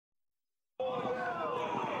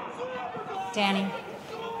Danny,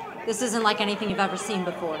 this isn't like anything you've ever seen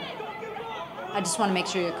before. I just want to make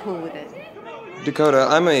sure you're cool with it. Dakota,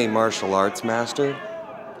 I'm a martial arts master.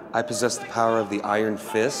 I possess the power of the Iron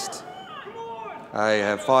Fist. I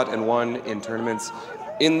have fought and won in tournaments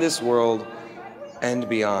in this world and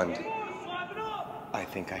beyond. I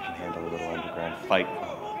think I can handle a little underground fight.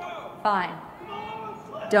 Fine.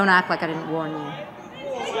 Don't act like I didn't warn you.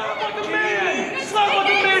 Slap like a man! Slap like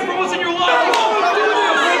a man for once in your life!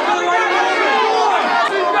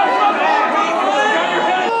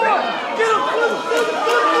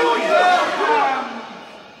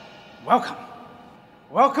 Welcome.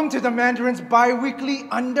 Welcome to the Mandarin's bi-weekly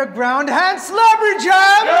underground hand slabbery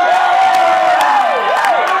jam!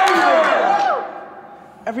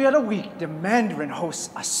 Every other week, the Mandarin hosts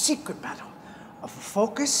a secret battle of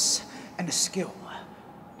focus and a skill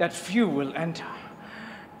that few will enter.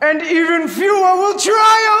 And even fewer will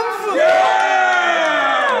triumph!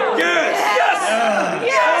 Yeah! Yes! Yes!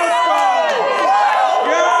 Yes!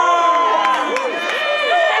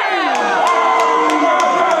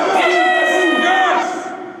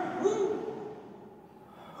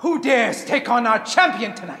 Who dares take on our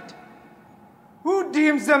champion tonight? Who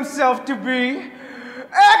deems themselves to be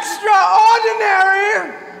extraordinary?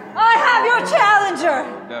 I have your challenger!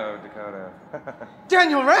 No, Dakota.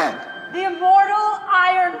 Daniel Rand. The immortal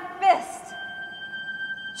Iron Fist.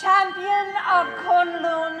 Champion of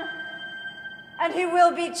Kunlun. And he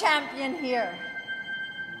will be champion here.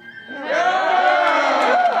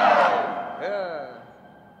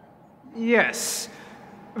 Yes.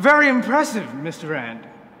 Very impressive, Mr. Rand.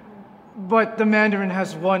 But the Mandarin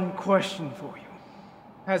has one question for you.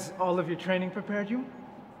 Has all of your training prepared you?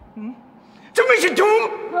 To meet your doom!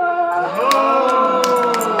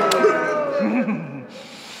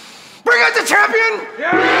 Bring out the champion!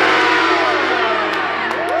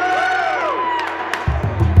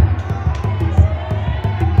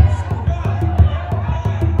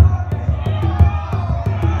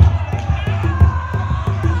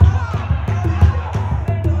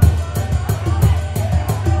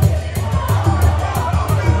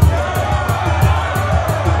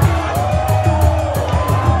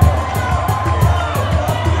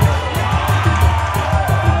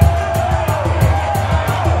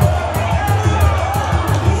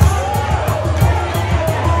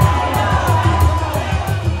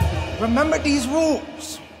 Remember these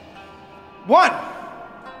rules. 1,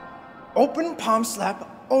 open palm slap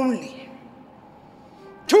only.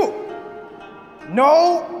 2,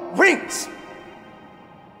 no rings.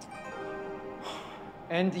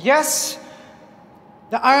 And yes,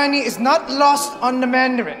 the irony is not lost on the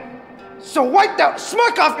Mandarin. So wipe that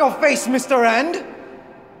smirk off your face, Mr. Rand.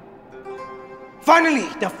 Finally,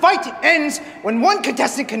 the fight ends when one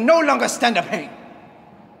contestant can no longer stand the pain.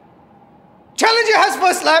 Challenger has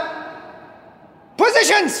first slap.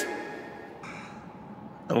 Positions!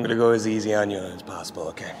 I'm gonna go as easy on you as possible,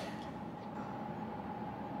 okay?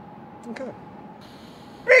 Okay.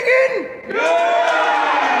 Begin!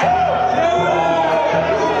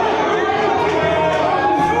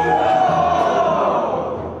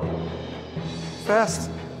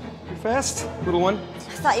 Fast. You're fast, little one. I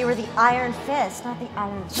thought you were the Iron Fist, not the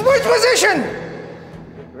Iron Fist. Switch position!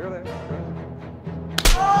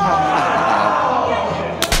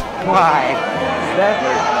 Why? That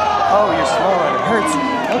hurt. Oh, you're small and it hurts.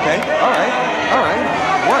 Okay, alright.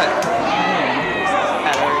 What?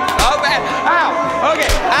 That hurts. Oh, man! Ow!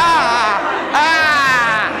 Okay,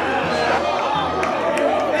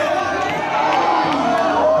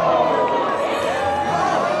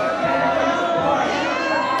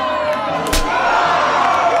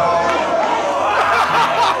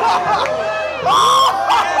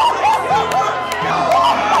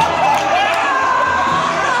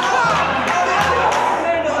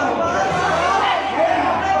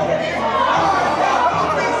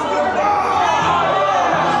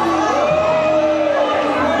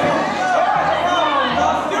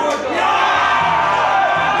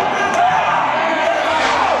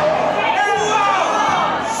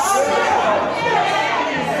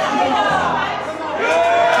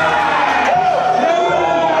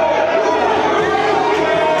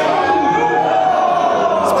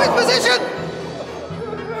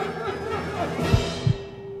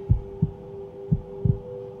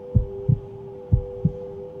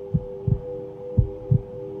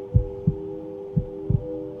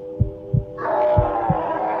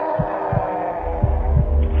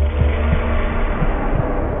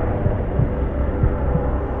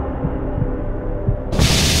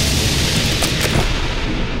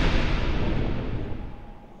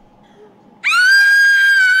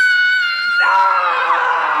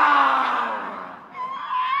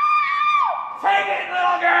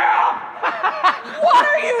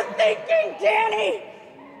 Danny!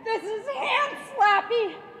 This is hand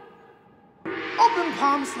slappy! Open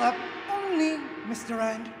palm slap only, Mr.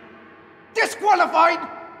 Rand. Disqualified!